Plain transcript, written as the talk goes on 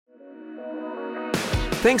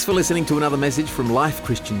Thanks for listening to another message from Life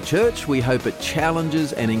Christian Church. We hope it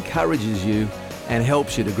challenges and encourages you and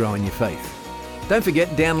helps you to grow in your faith. Don't forget,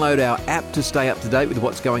 download our app to stay up to date with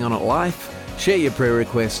what's going on at Life, share your prayer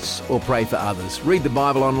requests or pray for others, read the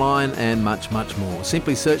Bible online and much, much more.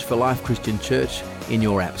 Simply search for Life Christian Church in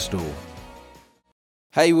your app store.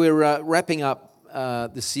 Hey, we're wrapping up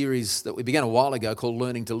the series that we began a while ago called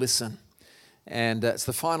Learning to Listen. And it's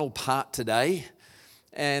the final part today.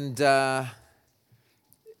 And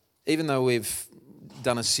even though we've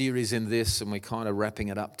done a series in this and we're kind of wrapping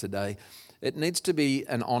it up today, it needs to be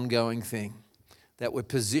an ongoing thing that we're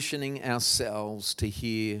positioning ourselves to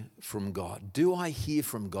hear from God. Do I hear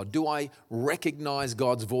from God? Do I recognize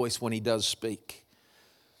God's voice when He does speak?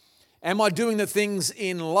 Am I doing the things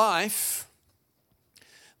in life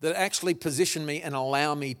that actually position me and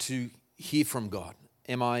allow me to hear from God?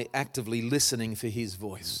 Am I actively listening for His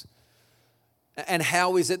voice? And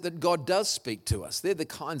how is it that God does speak to us? They're the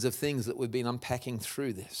kinds of things that we've been unpacking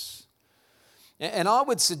through this. And I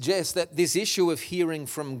would suggest that this issue of hearing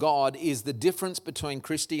from God is the difference between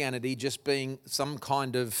Christianity just being some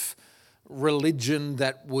kind of religion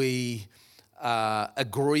that we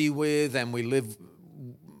agree with and we live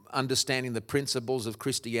understanding the principles of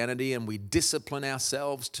Christianity and we discipline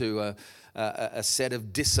ourselves to a set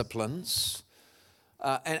of disciplines.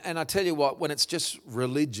 And I tell you what, when it's just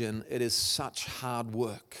religion, it is such hard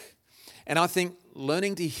work. And I think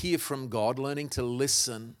learning to hear from God, learning to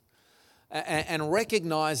listen, and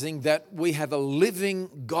recognizing that we have a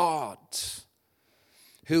living God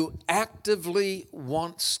who actively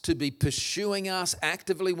wants to be pursuing us,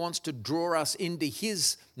 actively wants to draw us into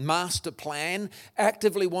His master plan,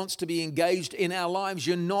 actively wants to be engaged in our lives.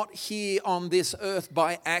 You're not here on this earth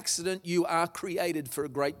by accident. You are created for a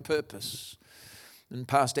great purpose. And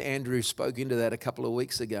Pastor Andrew spoke into that a couple of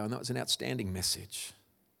weeks ago, and that was an outstanding message.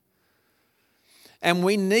 And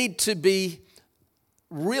we need to be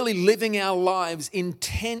really living our lives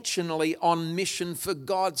intentionally on mission for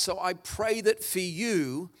God. So I pray that for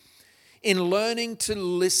you, in learning to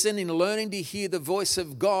listen, in learning to hear the voice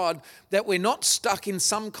of God, that we're not stuck in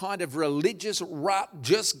some kind of religious rut,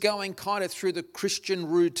 just going kind of through the Christian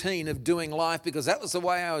routine of doing life, because that was the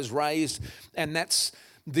way I was raised, and that's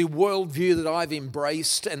the worldview that I've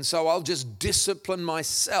embraced, and so I'll just discipline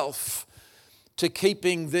myself to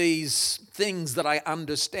keeping these things that I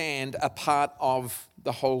understand a part of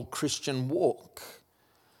the whole Christian walk.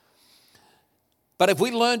 But if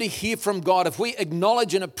we learn to hear from God, if we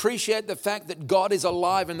acknowledge and appreciate the fact that God is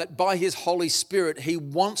alive and that by His Holy Spirit He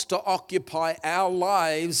wants to occupy our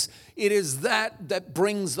lives, it is that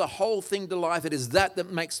brings the whole thing to life. It is that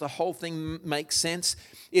makes the whole thing make sense.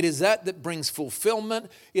 It is that brings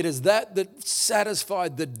fulfillment. It is that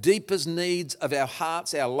satisfies the deepest needs of our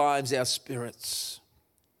hearts, our lives, our spirits.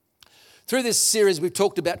 Through this series, we've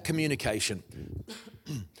talked about communication.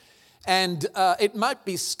 And it might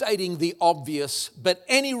be stating the obvious, but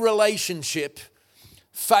any relationship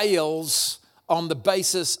fails on the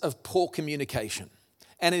basis of poor communication.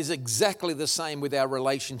 And it is exactly the same with our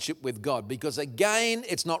relationship with God. Because again,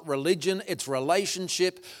 it's not religion, it's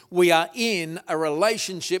relationship. We are in a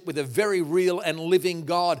relationship with a very real and living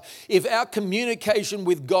God. If our communication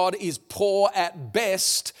with God is poor at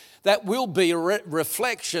best, that will be a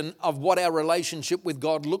reflection of what our relationship with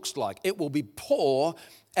God looks like. It will be poor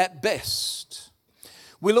at best.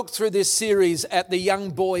 We looked through this series at the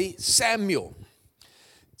young boy Samuel.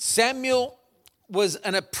 Samuel was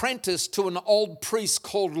an apprentice to an old priest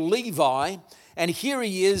called Levi, and here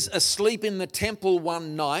he is asleep in the temple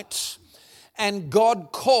one night, and God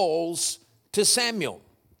calls to Samuel.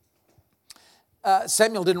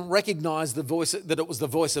 Samuel didn't recognize the voice, that it was the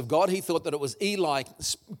voice of God. He thought that it was Eli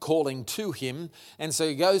calling to him. And so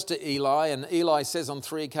he goes to Eli, and Eli says on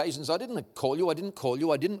 3 occasions, I didn't call you, I didn't call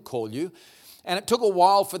you, I didn't call you. And it took a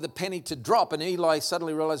while for the penny to drop, and Eli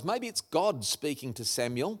suddenly realized maybe it's God speaking to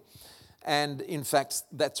Samuel. And in fact,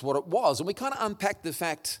 that's what it was. And we kind of unpacked the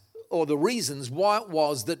fact or the reasons why it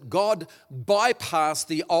was that God bypassed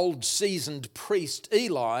the old seasoned priest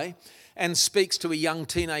Eli and speaks to a young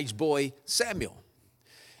teenage boy, Samuel.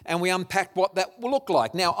 And we unpacked what that will look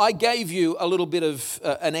like. Now, I gave you a little bit of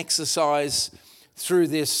an exercise through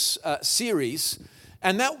this series,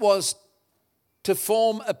 and that was to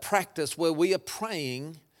form a practice where we are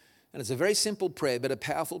praying, and it's a very simple prayer, but a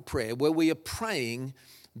powerful prayer, where we are praying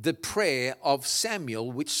the prayer of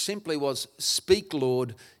Samuel, which simply was, "Speak,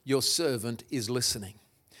 Lord, your servant is listening."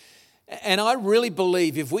 And I really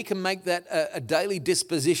believe if we can make that a daily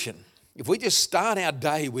disposition, if we just start our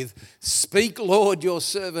day with, "Speak, Lord, your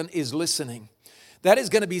servant is listening," that is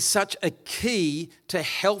going to be such a key to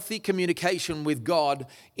healthy communication with God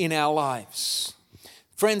in our lives.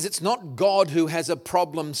 Friends, it's not God who has a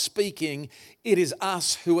problem speaking. It is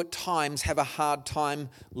us who at times have a hard time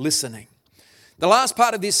listening. The last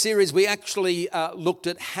part of this series, we actually looked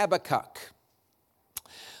at Habakkuk.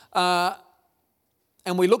 And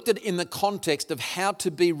we looked at it in the context of how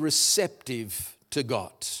to be receptive to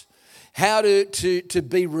God, how to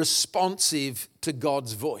be responsive to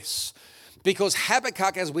God's voice. Because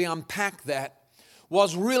Habakkuk, as we unpack that,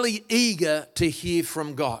 was really eager to hear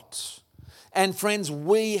from God. And friends,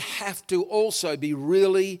 we have to also be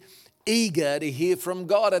really eager to hear from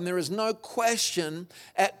God. And there is no question,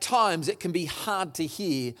 at times it can be hard to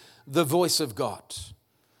hear the voice of God.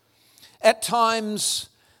 At times,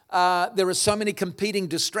 there are so many competing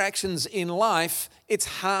distractions in life,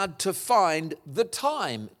 it's hard to find the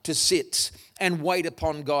time to sit and wait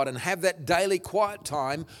upon God and have that daily quiet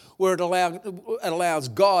time where it allows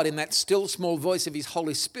God in that still small voice of His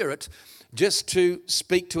Holy Spirit just to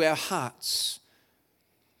speak to our hearts.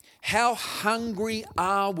 How hungry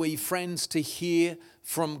are we, friends, to hear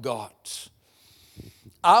from God?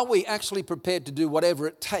 Are we actually prepared to do whatever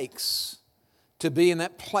it takes to be in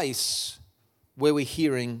that place where we're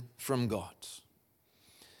hearing from God?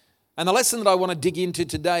 And the lesson that I want to dig into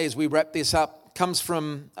today as we wrap this up comes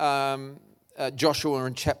from Joshua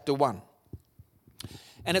in chapter 1.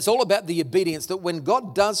 And it's all about the obedience that when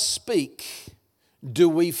God does speak, do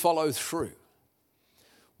we follow through?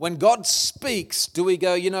 When God speaks, do we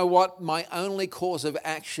go, you know what, my only course of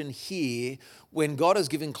action here, when God has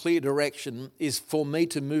given clear direction, is for me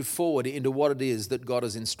to move forward into what it is that God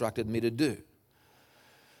has instructed me to do.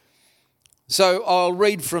 So I'll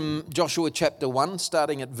read from Joshua chapter 1,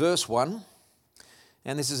 starting at verse 1.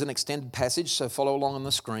 And this is an extended passage, so follow along on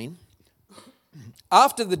the screen.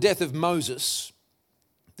 After the death of Moses,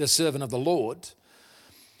 the servant of the Lord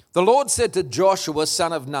said to Joshua,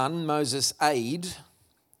 son of Nun, Moses' aide,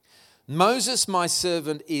 Moses, my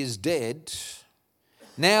servant, is dead.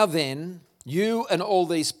 Now then, you and all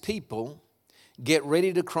these people get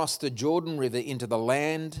ready to cross the Jordan River into the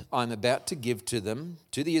land I'm about to give to them,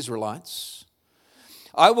 to the Israelites.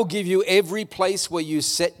 I will give you every place where you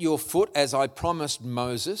set your foot, as I promised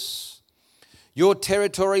Moses. Your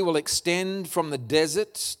territory will extend from the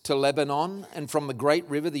desert to Lebanon and from the great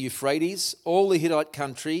river, the Euphrates, all the Hittite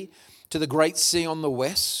country, to the great sea on the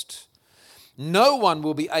west. No one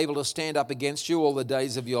will be able to stand up against you all the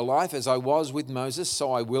days of your life. As I was with Moses,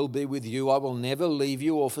 so I will be with you. I will never leave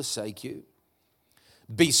you or forsake you.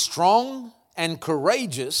 Be strong and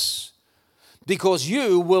courageous, because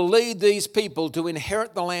you will lead these people to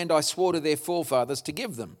inherit the land I swore to their forefathers to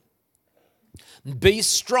give them. Be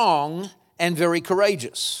strong and very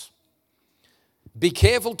courageous. Be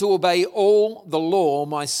careful to obey all the law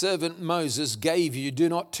my servant Moses gave you. Do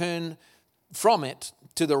not turn from it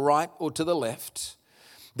to the right or to the left,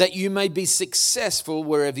 that you may be successful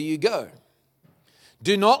wherever you go.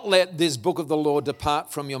 Do not let this book of the law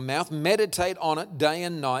depart from your mouth. Meditate on it day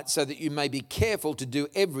and night, so that you may be careful to do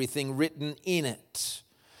everything written in it.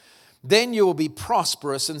 Then you will be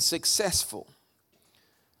prosperous and successful.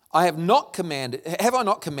 Have I not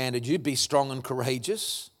commanded you, be strong and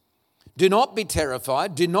courageous? Do not be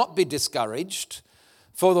terrified, do not be discouraged,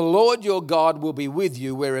 for the Lord your God will be with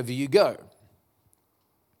you wherever you go.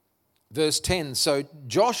 Verse 10, so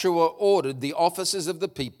Joshua ordered the officers of the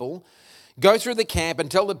people, go through the camp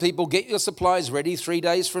and tell the people, get your supplies ready. 3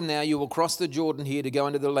 days from now you will cross the Jordan here to go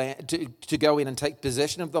into the land, to go in and take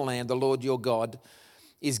possession of the land the Lord your God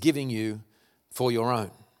is giving you for your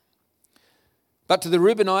own. But to the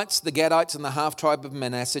Reubenites, the Gadites, and the half-tribe of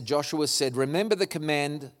Manasseh, Joshua said, remember the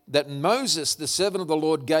command that Moses, the servant of the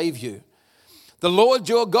Lord, gave you. The Lord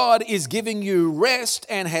your God is giving you rest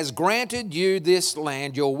and has granted you this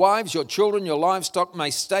land. Your wives, your children, your livestock may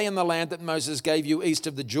stay in the land that Moses gave you east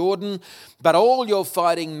of the Jordan, but all your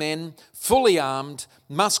fighting men, fully armed,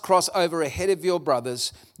 must cross over ahead of your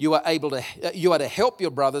brothers. You are to help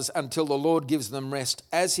your brothers until the Lord gives them rest,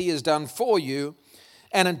 as he has done for you,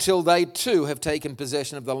 and until they too have taken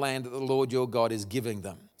possession of the land that the Lord your God is giving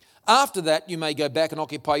them. After that, you may go back and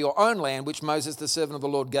occupy your own land, which Moses, the servant of the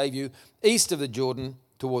Lord, gave you east of the Jordan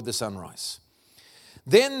toward the sunrise.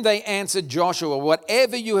 Then they answered Joshua,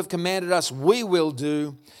 whatever you have commanded us, we will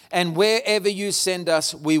do, and wherever you send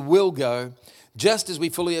us, we will go. Just as we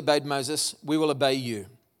fully obeyed Moses, we will obey you.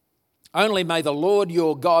 Only may the Lord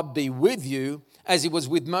your God be with you as he was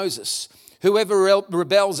with Moses. Whoever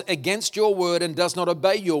rebels against your word and does not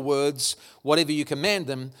obey your words, whatever you command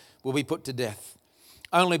them, will be put to death.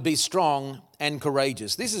 Only be strong and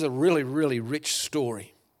courageous. This is a really, really rich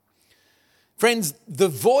story. Friends, the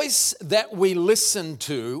voice that we listen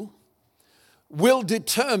to will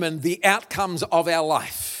determine the outcomes of our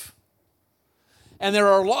life. And there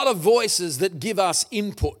are a lot of voices that give us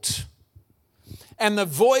input. And the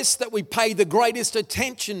voice that we pay the greatest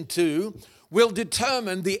attention to will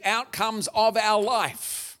determine the outcomes of our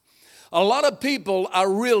life. A lot of people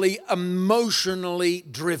are really emotionally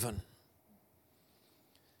driven.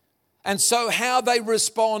 And so how they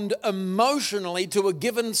respond emotionally to a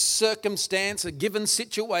given circumstance, a given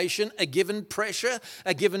situation, a given pressure,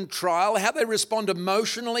 a given trial, how they respond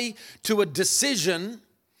emotionally to a decision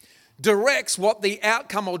directs what the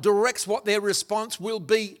outcome or directs what their response will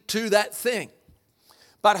be to that thing.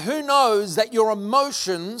 But who knows that your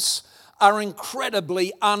emotions are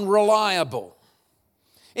incredibly unreliable?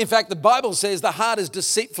 In fact, the Bible says the heart is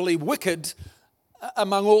deceitfully wicked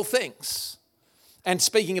among all things. And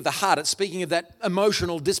speaking of the heart, it's speaking of that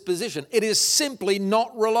emotional disposition. It is simply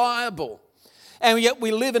not reliable. And yet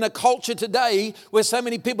we live in a culture today where so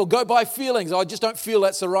many people go by feelings. I just don't feel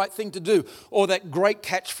that's the right thing to do. Or that great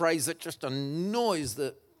catchphrase that just annoys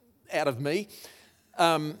the out of me.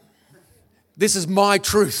 This is my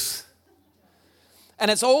truth.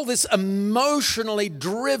 And it's all this emotionally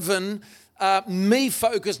driven,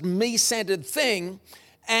 me-focused, me-centered thing.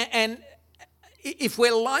 And if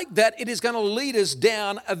we're like that, it is going to lead us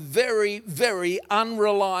down a very, very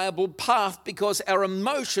unreliable path because our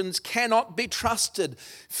emotions cannot be trusted.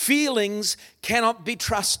 Feelings cannot be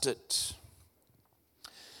trusted.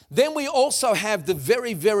 Then we also have the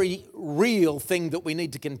very, very real thing that we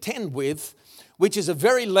need to contend with, which is a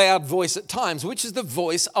very loud voice at times, which is the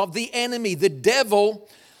voice of the enemy. The devil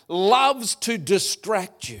loves to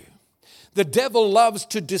distract you. The devil loves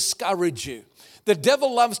to discourage you. The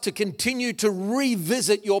devil loves to continue to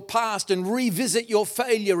revisit your past and revisit your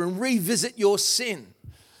failure and revisit your sin.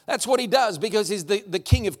 That's what he does because he's the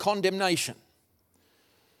king of condemnation.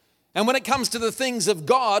 And when it comes to the things of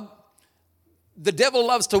God, the devil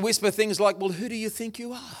loves to whisper things like, well, who do you think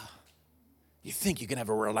you are? You think you can have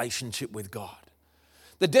a relationship with God.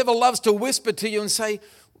 The devil loves to whisper to you and say,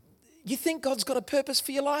 you think God's got a purpose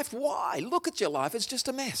for your life? Why? Look at your life. It's just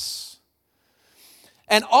a mess.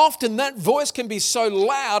 And often that voice can be so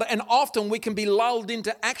loud, and often we can be lulled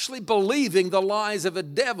into actually believing the lies of a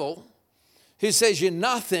devil who says you're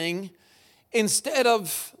nothing, instead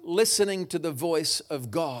of listening to the voice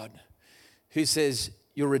of God who says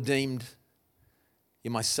you're redeemed,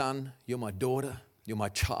 you're my son, you're my daughter, you're my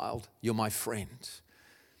child, you're my friend,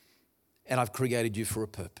 and I've created you for a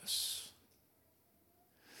purpose.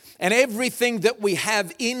 And everything that we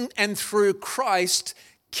have in and through Christ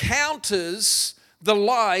counters the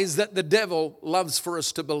lies that the devil loves for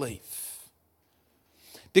us to believe.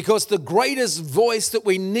 Because the greatest voice that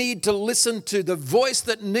we need to listen to, the voice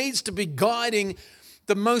that needs to be guiding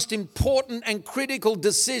the most important and critical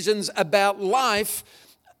decisions about life,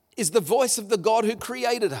 is the voice of the God who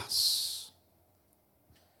created us.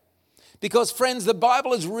 Because friends, the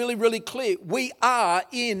Bible is really, really clear. We are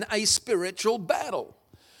in a spiritual battle.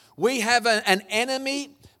 We have an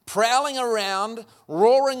enemy prowling around,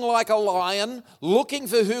 roaring like a lion, looking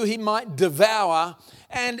for who he might devour.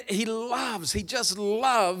 And he just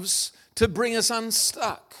loves to bring us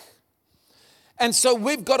unstuck. And so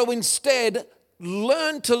we've got to instead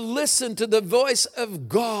learn to listen to the voice of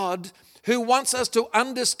God, who wants us to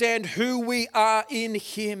understand who we are in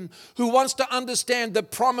him, who wants to understand the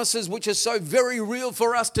promises which are so very real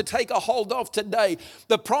for us to take a hold of today,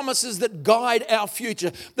 the promises that guide our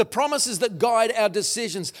future, the promises that guide our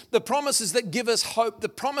decisions, the promises that give us hope, the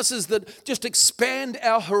promises that just expand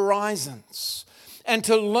our horizons, and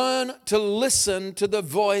to learn to listen to the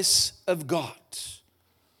voice of God.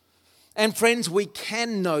 And friends, we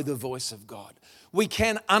can know the voice of God. We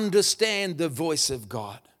can understand the voice of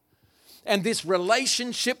God. And this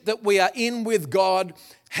relationship that we are in with God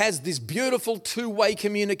has this beautiful two-way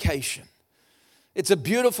communication. It's a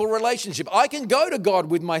beautiful relationship. I can go to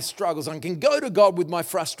God with my struggles. I can go to God with my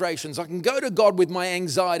frustrations. I can go to God with my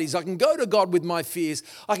anxieties. I can go to God with my fears.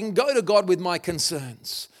 I can go to God with my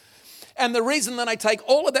concerns. And the reason that I take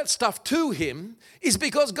all of that stuff to him is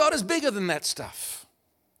because God is bigger than that stuff.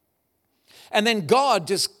 And then God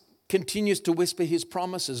just continues to whisper his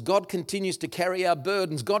promises. God continues to carry our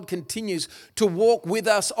burdens. God continues to walk with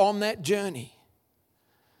us on that journey.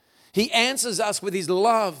 He answers us with his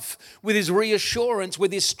love, with his reassurance,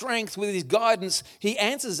 with his strength, with his guidance. He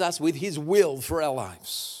answers us with his will for our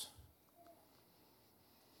lives.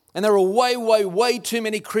 And there are way too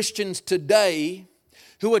many Christians today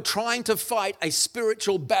who are trying to fight a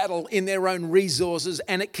spiritual battle in their own resources,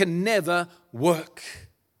 and it can never work.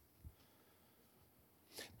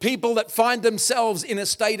 People that find themselves in a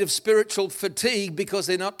state of spiritual fatigue because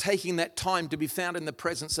they're not taking that time to be found in the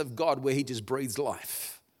presence of God where he just breathes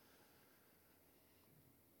life.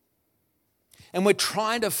 And we're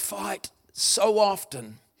trying to fight so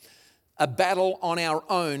often a battle on our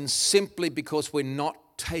own simply because we're not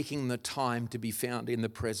taking the time to be found in the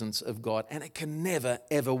presence of God. And it can never,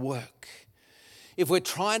 ever work. If we're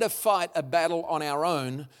trying to fight a battle on our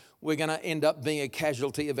own, we're going to end up being a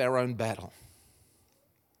casualty of our own battle.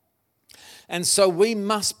 And so we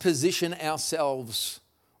must position ourselves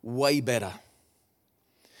way better.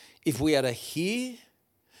 If we are to hear,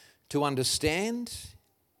 to understand,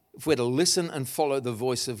 if we're to listen and follow the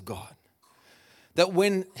voice of God, that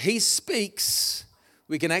when He speaks,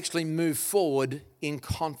 we can actually move forward in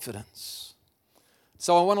confidence.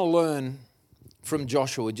 So I want to learn from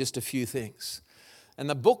Joshua just a few things. And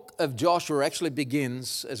the book of Joshua actually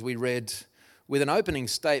begins, as we read, with an opening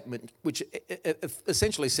statement which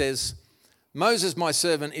essentially says, Moses, my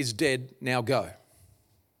servant, is dead, now go.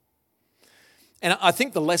 And I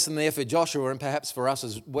think the lesson there for Joshua, and perhaps for us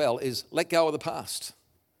as well, is let go of the past.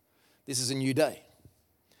 This is a new day.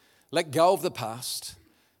 Let go of the past,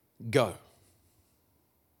 go.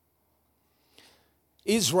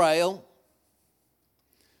 Israel,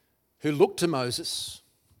 who looked to Moses,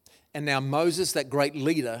 and now Moses, that great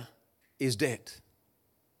leader, is dead.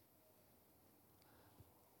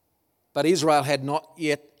 But Israel had not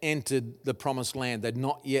yet entered the promised land. They'd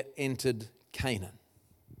not yet entered Canaan.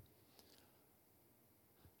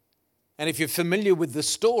 And if you're familiar with the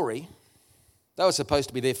story, they were supposed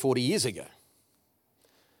to be there 40 years ago.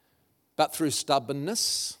 But through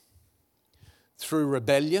stubbornness, through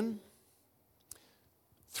rebellion,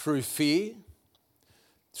 through fear,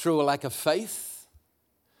 through a lack of faith,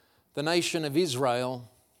 the nation of Israel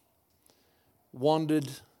wandered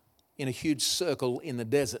in a huge circle in the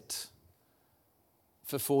desert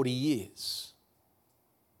for 40 years.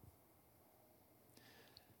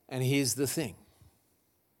 And here's the thing.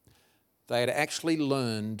 They had actually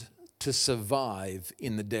learned to survive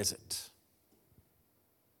in the desert.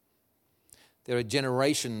 There are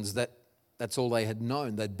generations that's all they had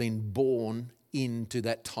known. They'd been born into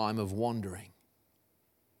that time of wandering.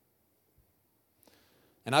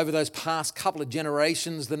 And over those past couple of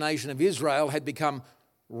generations, the nation of Israel had become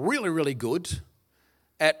really, really good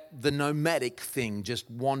at the nomadic thing, just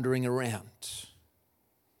wandering around.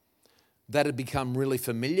 That had become really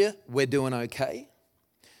familiar. We're doing okay.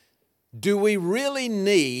 Do we really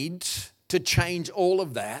need to change all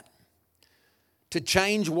of that, to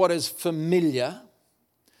change what is familiar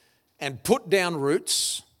and put down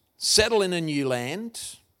roots, settle in a new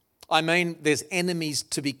land? I mean, there's enemies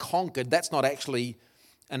to be conquered. That's not actually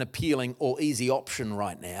an appealing or easy option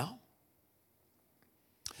right now.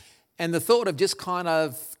 And the thought of just kind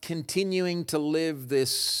of continuing to live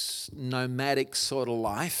this nomadic sort of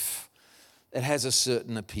life, it has a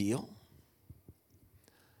certain appeal.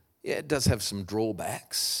 Yeah, it does have some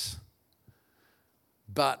drawbacks.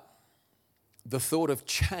 But the thought of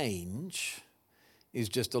change is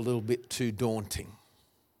just a little bit too daunting.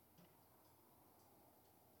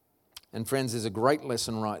 And friends, there's a great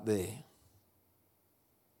lesson right there.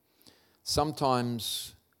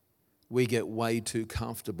 Sometimes we get way too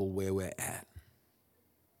comfortable where we're at.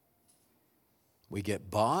 We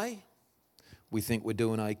get by. We think we're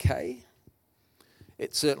doing okay.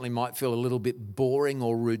 It certainly might feel a little bit boring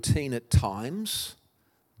or routine at times,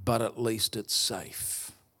 but at least it's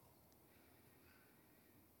safe.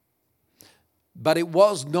 But it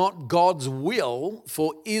was not God's will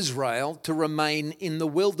for Israel to remain in the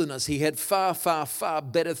wilderness. He had far, far, far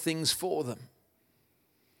better things for them.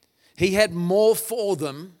 He had more for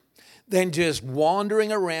them than just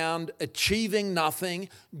wandering around, achieving nothing,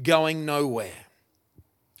 going nowhere.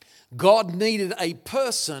 God needed a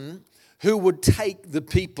person who would take the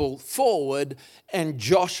people forward, and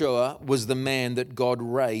Joshua was the man that God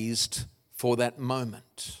raised for that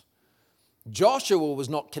moment. Joshua was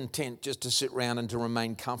not content just to sit around and to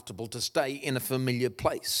remain comfortable, to stay in a familiar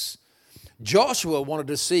place. Joshua wanted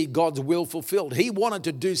to see God's will fulfilled. He wanted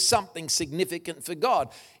to do something significant for God.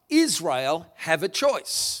 Israel have a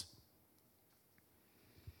choice.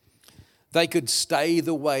 They could stay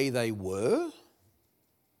the way they were,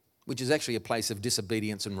 which is actually a place of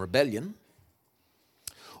disobedience and rebellion,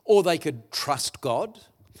 or they could trust God.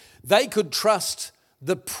 They could trust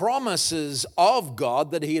the promises of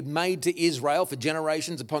God that He had made to Israel for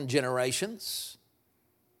generations upon generations.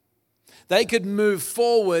 They could move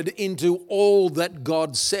forward into all that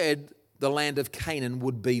God said the land of Canaan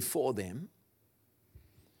would be for them.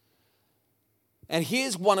 And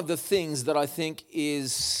here's one of the things that I think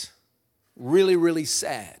is really, really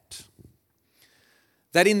sad.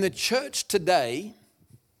 That in the church today,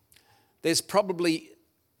 there's probably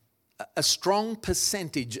a strong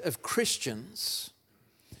percentage of Christians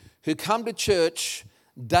who come to church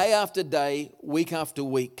day after day, week after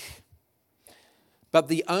week. But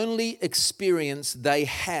the only experience they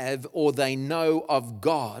have or they know of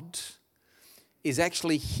God is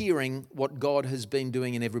actually hearing what God has been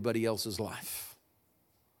doing in everybody else's life.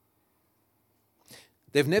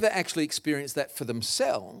 They've never actually experienced that for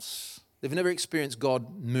themselves. They've never experienced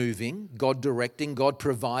God moving, God directing, God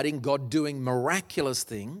providing, God doing miraculous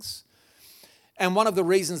things. And one of the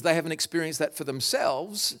reasons they haven't experienced that for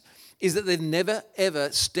themselves is that they've never,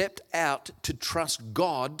 ever stepped out to trust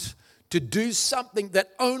God to do something that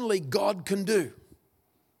only God can do.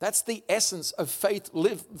 That's the essence of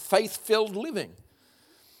faith-filled living.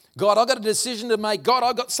 God, I've got a decision to make. God,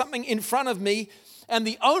 I've got something in front of me, and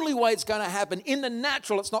the only way it's going to happen, in the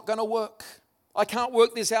natural, it's not going to work. I can't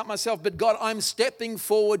work this out myself, but God, I'm stepping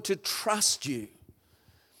forward to trust you.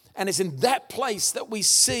 And it's in that place that we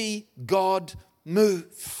see God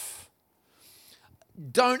move.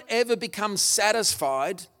 Don't ever become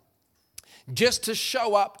satisfied just to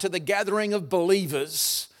show up to the gathering of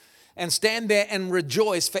believers and stand there and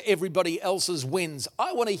rejoice for everybody else's wins.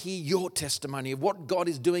 I want to hear your testimony of what God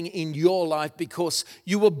is doing in your life, because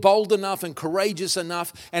you were bold enough and courageous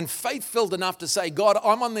enough and faith-filled enough to say, God,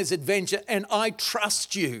 I'm on this adventure and I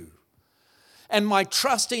trust you. And my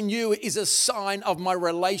trust in you is a sign of my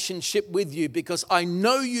relationship with you, because I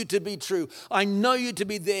know you to be true. I know you to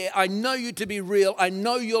be there. I know you to be real. I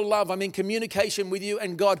know your love. I'm in communication with you.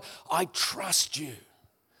 And God, I trust you.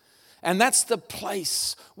 And that's the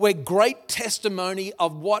place where great testimony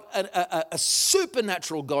of what a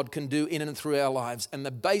supernatural God can do in and through our lives. And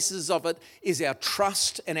the basis of it is our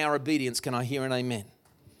trust and our obedience. Can I hear an amen?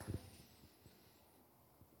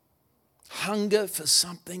 Hunger for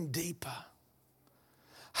something deeper.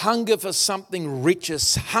 Hunger for something richer,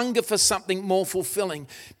 hunger for something more fulfilling,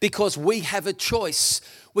 because we have a choice.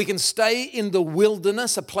 We can stay in the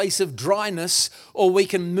wilderness, a place of dryness, or we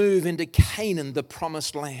can move into Canaan, the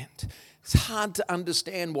promised land. It's hard to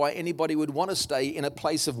understand why anybody would want to stay in a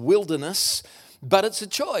place of wilderness, but it's a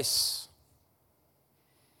choice.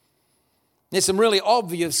 There's some really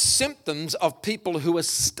obvious symptoms of people who are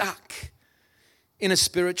stuck in a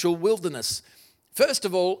spiritual wilderness. First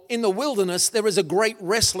of all, in the wilderness, there is a great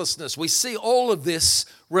restlessness. We see all of this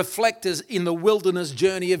reflected in the wilderness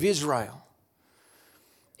journey of Israel.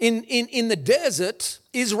 In the desert,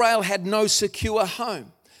 Israel had no secure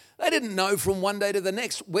home. They didn't know from one day to the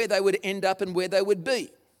next where they would end up and where they would be.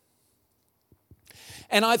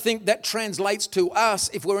 And I think that translates to us,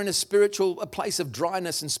 if we're in a place of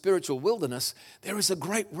dryness and spiritual wilderness, there is a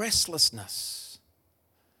great restlessness.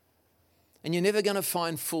 And you're never going to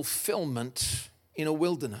find fulfillment in a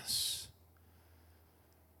wilderness.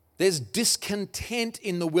 There's discontent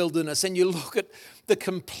in the wilderness, and you look at the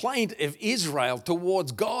complaint of Israel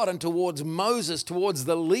towards God and towards Moses, towards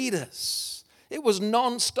the leaders. It was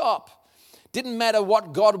non-stop. Didn't matter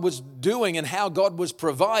what God was doing and how God was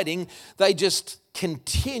providing, they just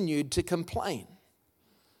continued to complain.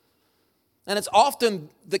 And it's often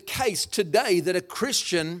the case today that a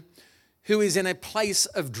Christian who is in a place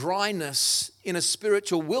of dryness, in a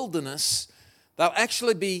spiritual wilderness, they'll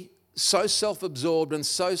actually be so self-absorbed and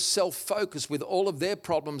so self-focused with all of their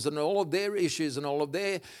problems and all of their issues and all of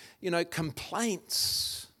their,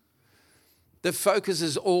 complaints. The focus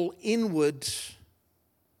is all inward,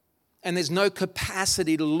 and there's no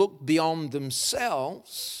capacity to look beyond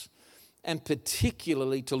themselves, and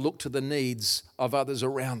particularly to look to the needs of others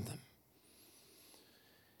around them.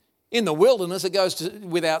 In the wilderness, it goes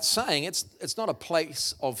without saying, it's not a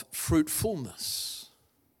place of fruitfulness.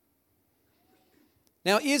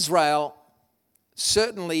 Now, Israel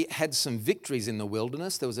certainly had some victories in the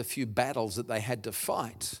wilderness. There was a few battles that they had to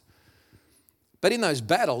fight. But in those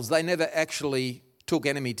battles, they never actually took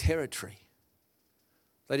enemy territory.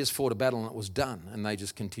 They just fought a battle and it was done, and they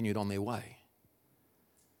just continued on their way.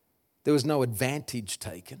 There was no advantage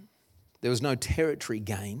taken. There was no territory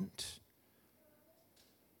gained.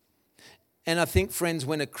 And I think, friends,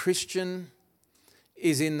 when a Christian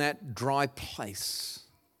is in that dry place,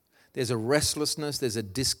 there's a restlessness, there's a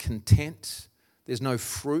discontent, there's no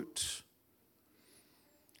fruit.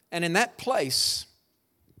 And in that place,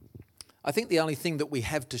 I think the only thing that we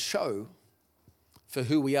have to show for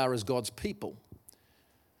who we are as God's people,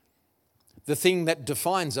 the thing that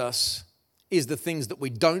defines us is the things that we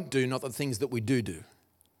don't do, not the things that we do.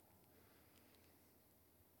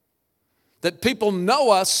 That people know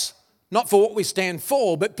us not for what we stand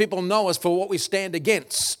for, but people know us for what we stand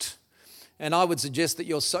against. And I would suggest that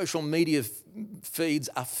your social media feeds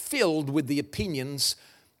are filled with the opinions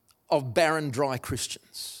of barren, dry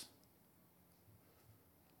Christians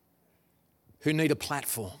who need a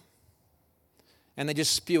platform. and they're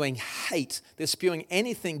just spewing hate. They're spewing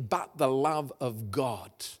anything but the love of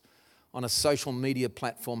God on a social media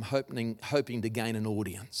platform, hoping to gain an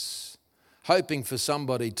audience, hoping for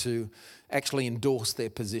somebody to actually endorse their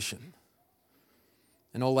position.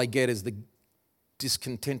 And all they get is the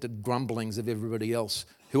discontented grumblings of everybody else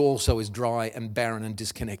who also is dry and barren and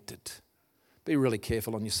disconnected. Be really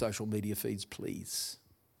careful on your social media feeds, please.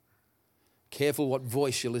 Careful what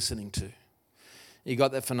voice you're listening to. You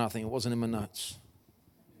got that for nothing. It wasn't in my notes.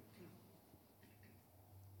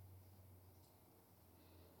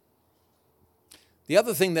 The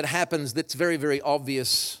other thing that happens that's very, very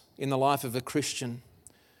obvious in the life of a Christian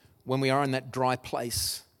when we are in that dry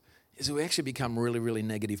place is that we actually become really, really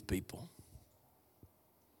negative people.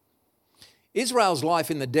 Israel's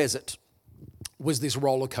life in the desert was this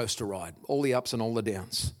roller coaster ride, all the ups and all the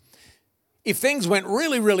downs. If things went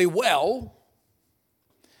really, really well,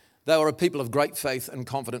 they were a people of great faith and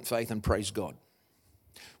confident faith and praised God.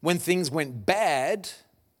 When things went bad,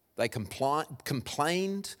 they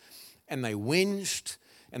complained and they whinged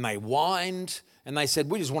and they whined and they said,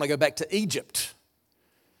 we just want to go back to Egypt.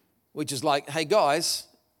 Which is like, hey guys,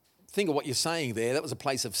 think of what you're saying there. That was a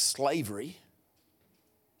place of slavery.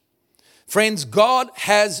 Friends, God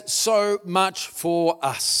has so much for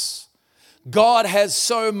us. God has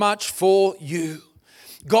so much for you.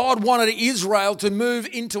 God wanted Israel to move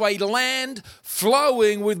into a land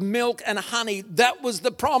flowing with milk and honey. That was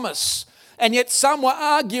the promise. And yet some were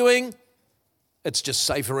arguing, it's just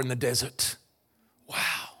safer in the desert. Wow.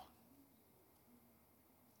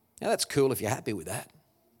 Now that's cool if you're happy with that.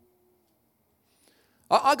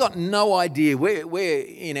 I got no idea, we're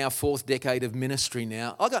in our 4th decade of ministry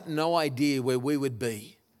now. I got no idea where we would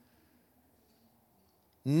be.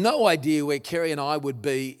 No idea where Kerry and I would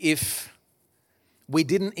be if we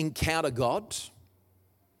didn't encounter God,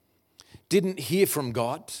 didn't hear from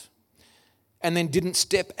God, and then didn't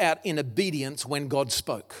step out in obedience when God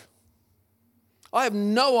spoke. I have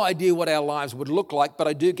no idea what our lives would look like, but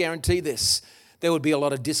I do guarantee this. There would be a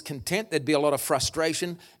lot of discontent, there'd be a lot of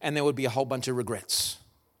frustration, and there would be a whole bunch of regrets.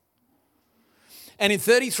 And in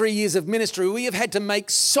 33 years of ministry, we have had to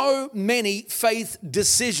make so many faith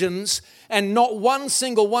decisions, and not one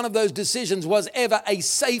single one of those decisions was ever a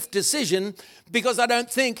safe decision, because I don't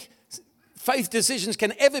think faith decisions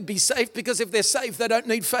can ever be safe, because if they're safe, they don't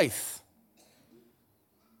need faith.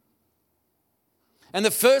 And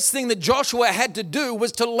the first thing that Joshua had to do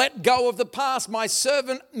was to let go of the past. My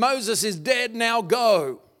servant Moses is dead, now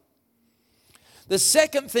go. The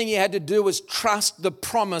second thing he had to do was trust the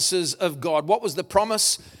promises of God. What was the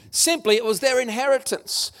promise? Simply, it was their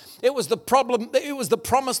inheritance. It was the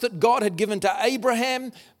promise that God had given to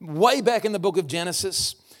Abraham way back in the book of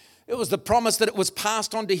Genesis. It was the promise that it was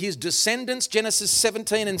passed on to his descendants. Genesis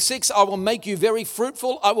 17:6, I will make you very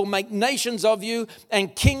fruitful. I will make nations of you,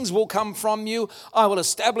 and kings will come from you. I will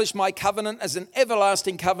establish my covenant as an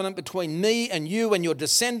everlasting covenant between me and you and your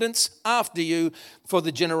descendants after you for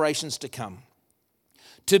the generations to come.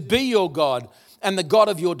 To be your God and the God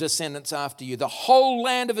of your descendants after you. The whole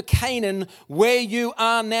land of Canaan, where you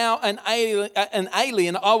are now an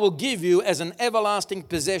alien, I will give you as an everlasting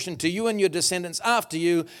possession to you and your descendants after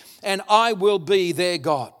you, and I will be their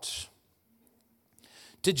God.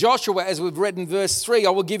 To Joshua, as we've read in verse 3,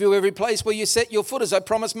 I will give you every place where you set your foot, as I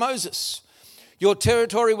promised Moses. Your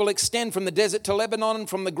territory will extend from the desert to Lebanon, and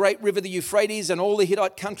from the great river, the Euphrates, and all the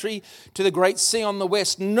Hittite country to the great sea on the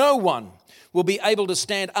west. No one will be able to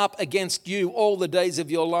stand up against you all the days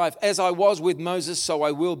of your life. As I was with Moses, so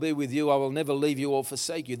I will be with you. I will never leave you or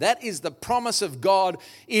forsake you. That is the promise of God.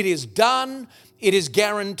 It is done. It is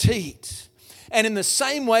guaranteed. And in the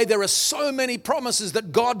same way, there are so many promises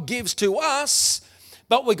that God gives to us,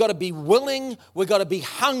 but we've got to be willing, we've got to be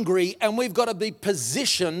hungry, and we've got to be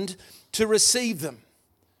positioned to receive them.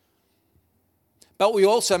 But we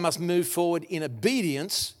also must move forward in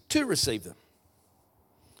obedience to receive them.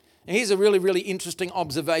 And here's a really, really interesting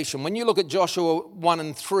observation. When you look at Joshua 1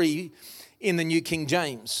 and 3 in the New King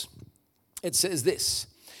James, it says this: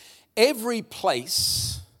 every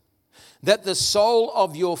place that the sole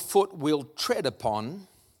of your foot will tread upon,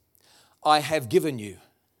 I have given you,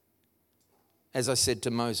 as I said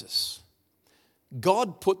to Moses.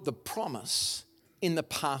 God put the promise in the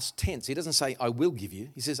past tense. He doesn't say, I will give you.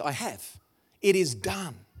 He says, I have. It is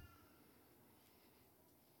done.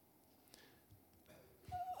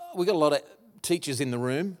 We've got a lot of teachers in the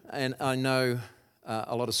room, and I know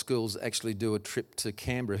a lot of schools actually do a trip to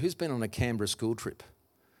Canberra. Who's been on a Canberra school trip?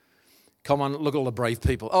 Come on, look at all the brave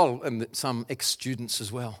people. Oh, and some ex-students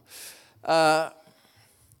as well.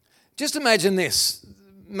 Just imagine this.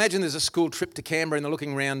 Imagine there's a school trip to Canberra and they're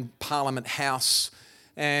looking around Parliament House,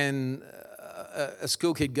 and a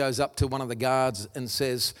school kid goes up to one of the guards and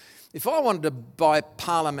says, if I wanted to buy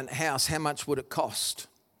Parliament House, how much would it cost?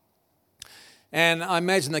 And I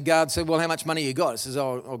imagine the guard said, well, how much money you got? He says,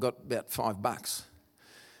 oh, I've got about $5.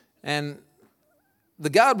 And the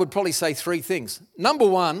guard would probably say three things. Number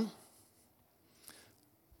one,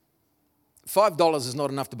 $5 is not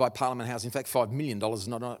enough to buy Parliament House. In fact, $5 million is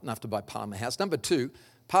not enough to buy Parliament House. Number two,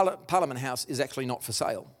 Parliament House is actually not for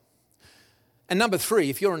sale. And number three,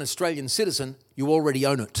 if you're an Australian citizen, you already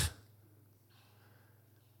own it.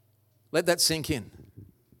 Let that sink in.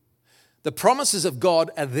 The promises of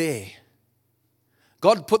God are there.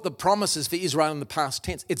 God put the promises for Israel in the past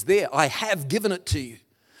tense. It's there. I have given it to you.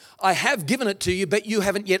 I have given it to you, but you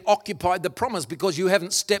haven't yet occupied the promise because you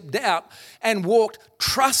haven't stepped out and walked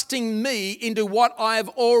trusting me into what I have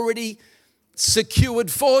already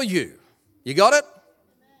secured for you. You got it?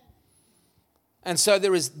 And so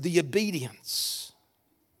there is the obedience.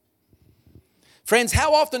 Friends,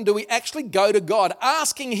 how often do we actually go to God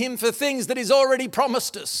asking him for things that he's already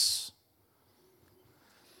promised us?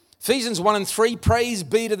 Ephesians 1:3, praise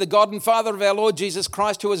be to the God and Father of our Lord Jesus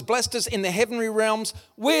Christ, who has blessed us in the heavenly realms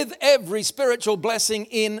with every spiritual blessing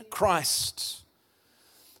in Christ.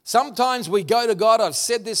 Sometimes we go to God, I've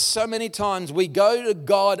said this so many times, we go to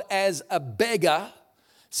God as a beggar,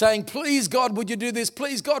 saying, please God, would you do this?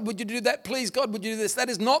 Please God, would you do that? Please God, would you do this?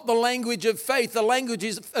 That is not the language of faith. The language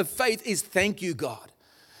of faith is thank you, God.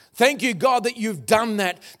 Thank you, God, that you've done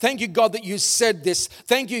that. Thank you, God, that you said this.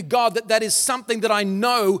 Thank you, God, that that is something that I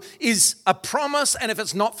know is a promise, and if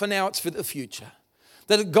it's not for now, it's for the future.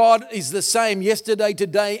 That God is the same yesterday,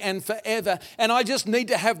 today, and forever. And I just need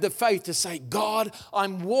to have the faith to say, God,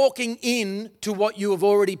 I'm walking in to what you have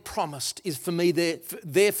already promised is for me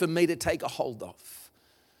there for me to take a hold of.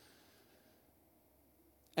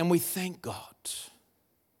 And we thank God.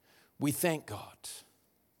 We thank God.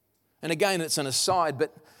 And again, it's an aside,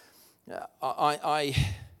 but I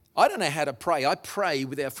don't know how to pray. I pray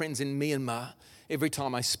with our friends in Myanmar every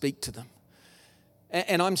time I speak to them.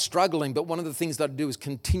 And I'm struggling, but one of the things that I do is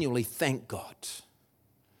continually thank God.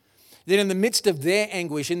 That in the midst of their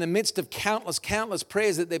anguish, in the midst of countless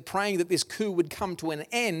prayers that they're praying that this coup would come to an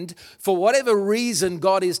end, for whatever reason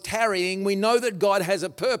God is tarrying, we know that God has a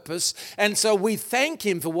purpose, and so we thank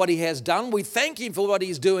him for what he has done, we thank him for what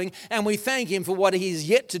he's doing, and we thank him for what he is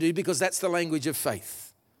yet to do, because that's the language of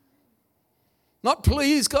faith. Not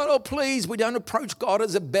please God, oh please, we don't approach God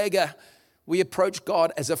as a beggar, we approach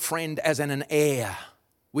God as a friend, as an heir.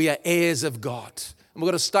 We are heirs of God, and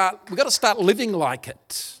we've got to start living like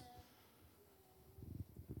it.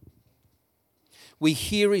 We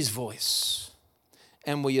hear his voice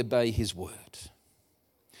and we obey his word.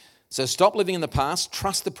 So stop living in the past,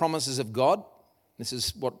 trust the promises of God. This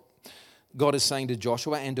is what God is saying to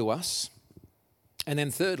Joshua and to us. And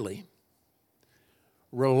then thirdly,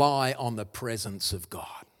 rely on the presence of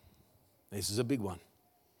God. This is a big one.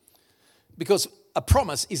 Because a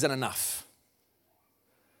promise isn't enough.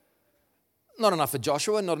 Not enough for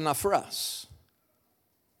Joshua, not enough for us.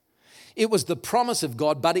 It was the promise of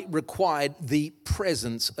God, but it required the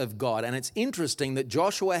presence of God. And it's interesting that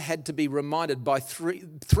Joshua had to be reminded by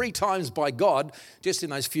three times by God, just in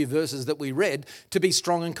those few verses that we read, to be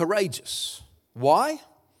strong and courageous. Why?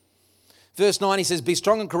 Verse 9, he says, be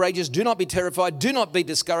strong and courageous, do not be terrified, do not be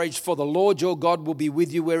discouraged, for the Lord your God will be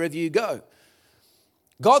with you wherever you go.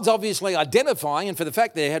 God's obviously identifying, and for the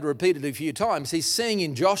fact that he had repeated it a few times, he's seeing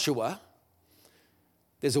in Joshua,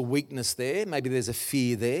 there's a weakness there, maybe there's a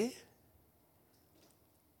fear there.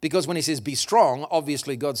 Because when he says be strong,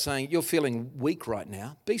 obviously God's saying you're feeling weak right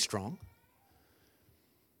now. Be strong.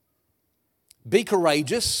 Be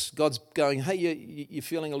courageous. God's going, hey, you're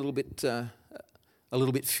feeling a little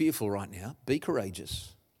bit fearful right now. Be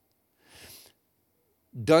courageous.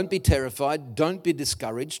 Don't be terrified. Don't be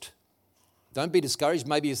discouraged. Don't be discouraged.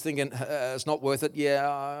 Maybe he's thinking it's not worth it.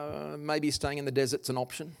 Yeah, maybe staying in the desert's an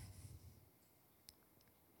option.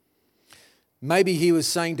 Maybe he was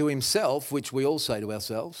saying to himself, which we all say to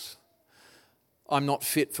ourselves, I'm not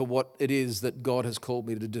fit for what it is that God has called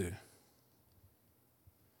me to do.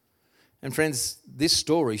 And friends, this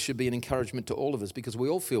story should be an encouragement to all of us because we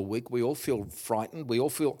all feel weak, we all feel frightened, we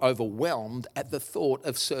all feel overwhelmed at the thought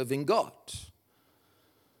of serving God.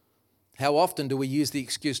 How often do we use the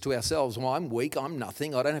excuse to ourselves, well, I'm weak, I'm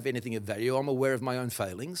nothing, I don't have anything of value, I'm aware of my own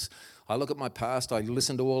failings. I look at my past, I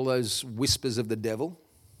listen to all those whispers of the devil.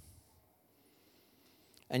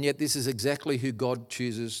 And yet this is exactly who God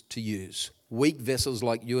chooses to use. Weak vessels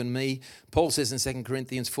like you and me. Paul says in 2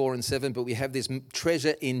 Corinthians 4:7, but we have this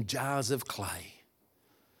treasure in jars of clay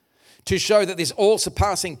to show that this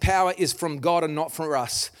all-surpassing power is from God and not from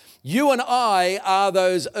us. You and I are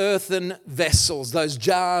those earthen vessels, those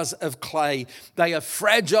jars of clay. They are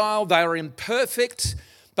fragile, they are imperfect,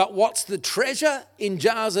 but what's the treasure in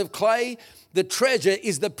jars of clay? The treasure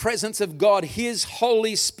is the presence of God, His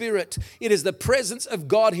Holy Spirit. It is the presence of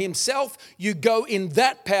God Himself. You go in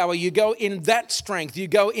that power, you go in that strength, you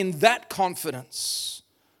go in that confidence.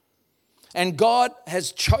 And God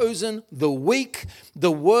has chosen the weak,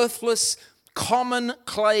 the worthless, common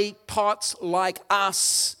clay pots like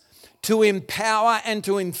us to empower and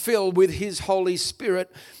to infill with His Holy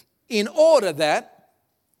Spirit in order that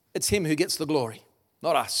it's Him who gets the glory,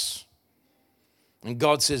 not us. And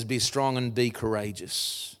God says, be strong and be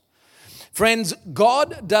courageous. Friends,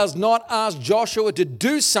 God does not ask Joshua to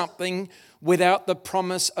do something without the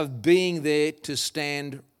promise of being there to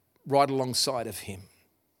stand right alongside of Him.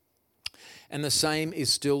 And the same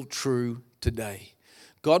is still true today.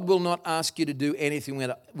 God will not ask you to do anything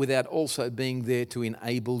without also being there to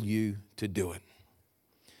enable you to do it.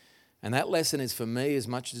 And that lesson is for me as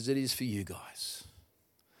much as it is for you guys.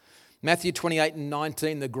 Matthew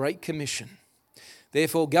 28:19, the Great Commission.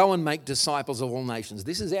 Therefore, go and make disciples of all nations.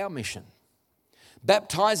 This is our mission.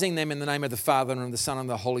 Baptizing them in the name of the Father and of the Son and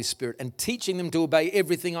the Holy Spirit, and teaching them to obey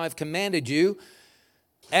everything I've commanded you.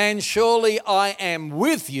 And surely I am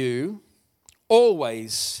with you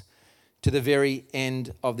always to the very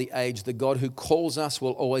end of the age. The God who calls us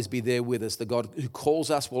will always be there with us. The God who calls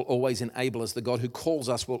us will always enable us. The God who calls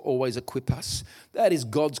us will always equip us. That is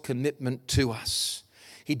God's commitment to us.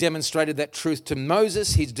 He demonstrated that truth to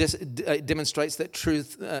Moses. He demonstrates that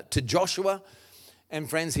truth to Joshua. And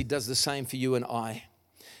friends, He does the same for you and I.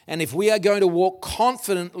 And if we are going to walk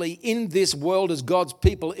confidently in this world as God's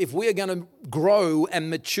people, if we are going to grow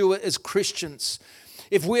and mature as Christians,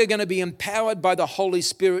 if we're going to be empowered by the Holy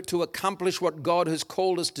Spirit to accomplish what God has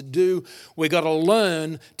called us to do, we've got to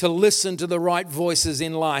learn to listen to the right voices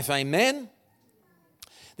in life. Amen?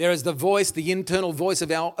 There is the voice, the internal voice of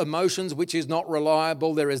our emotions, which is not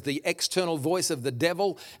reliable. There is the external voice of the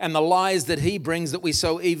devil and the lies that he brings that we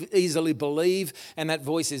so easily believe. And that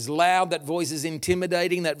voice is loud. That voice is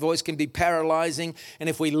intimidating. That voice can be paralyzing. And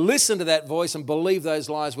if we listen to that voice and believe those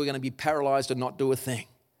lies, we're going to be paralyzed and not do a thing.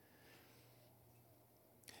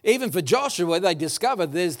 Even for Joshua, they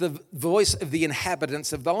discovered there's the voice of the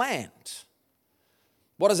inhabitants of the land.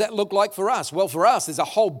 What does that look like for us? Well, for us, there's a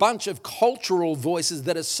whole bunch of cultural voices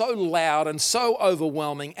that are so loud and so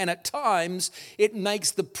overwhelming, and at times it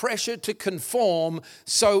makes the pressure to conform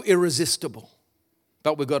so irresistible.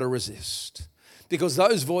 But we've got to resist, because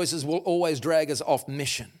those voices will always drag us off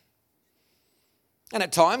mission. And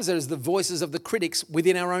at times there's the voices of the critics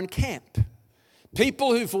within our own camp.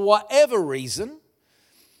 People who, for whatever reason,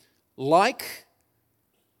 like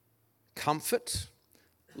comfort,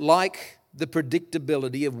 like the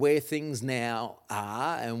predictability of where things now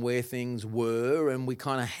are and where things were, and we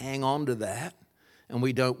kind of hang on to that and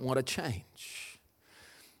we don't want to change.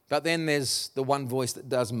 But then there's the one voice that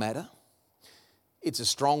does matter. It's a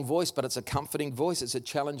strong voice, but it's a comforting voice. It's a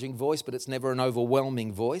challenging voice, but it's never an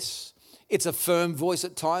overwhelming voice. It's a firm voice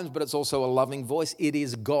at times, but it's also a loving voice. It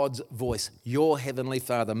is God's voice, your Heavenly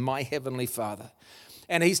Father, my Heavenly Father.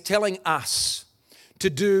 And He's telling us to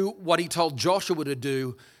do what He told Joshua to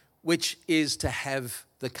do, which is to have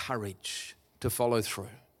the courage to follow through.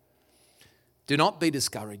 Do not be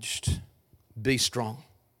discouraged. Be strong.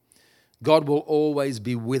 God will always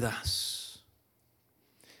be with us.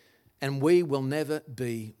 And we will never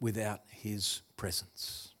be without His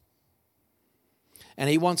presence. And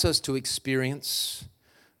He wants us to experience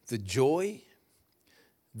the joy,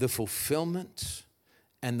 the fulfillment,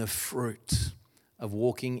 and the fruit of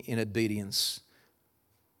walking in obedience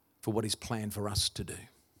for what He's planned for us to do.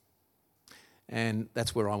 And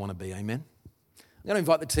that's where I want to be, amen? I'm going to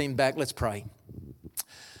invite the team back. Let's pray.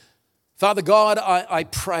 Father God, I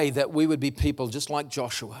pray that we would be people just like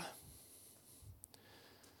Joshua,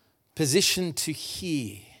 positioned to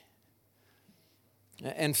hear.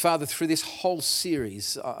 And Father, through this whole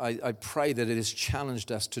series, I pray that it has challenged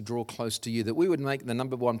us to draw close to You, that we would make the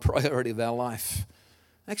number one priority of our life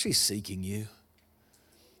actually seeking You.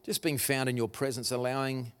 Just being found in Your presence,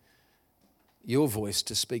 allowing Your voice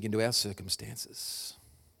to speak into our circumstances.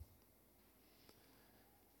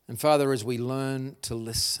 And Father, as we learn to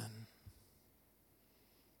listen,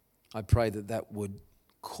 I pray that that would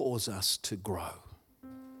cause us to grow.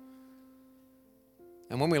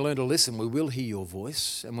 And when we learn to listen, we will hear Your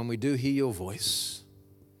voice. And when we do hear Your voice,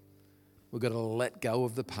 we've got to let go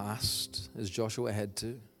of the past, as Joshua had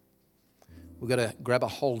to. We've got to grab a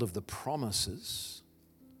hold of the promises.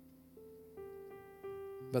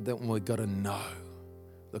 But then we've got to know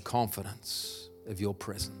the confidence of Your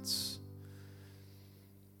presence.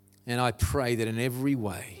 And I pray that in every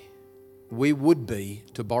way we would be,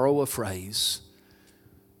 to borrow a phrase,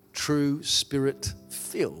 true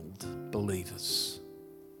Spirit-filled believers,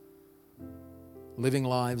 living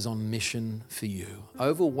lives on mission for you,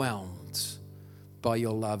 overwhelmed by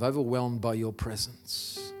your love, overwhelmed by your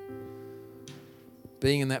presence,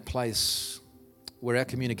 being in that place where our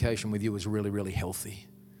communication with you is really, really healthy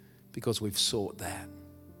because we've sought that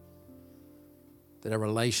our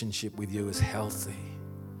relationship with you is healthy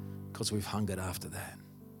because we've hungered after that,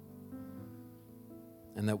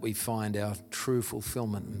 and that we find our true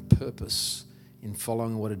fulfillment and purpose in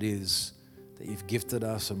following what it is that you've gifted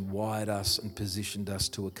us and wired us and positioned us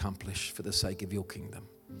to accomplish for the sake of your kingdom.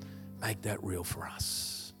 Make that real for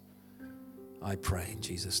us. I pray in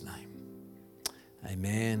Jesus' name.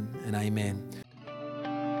 Amen and amen.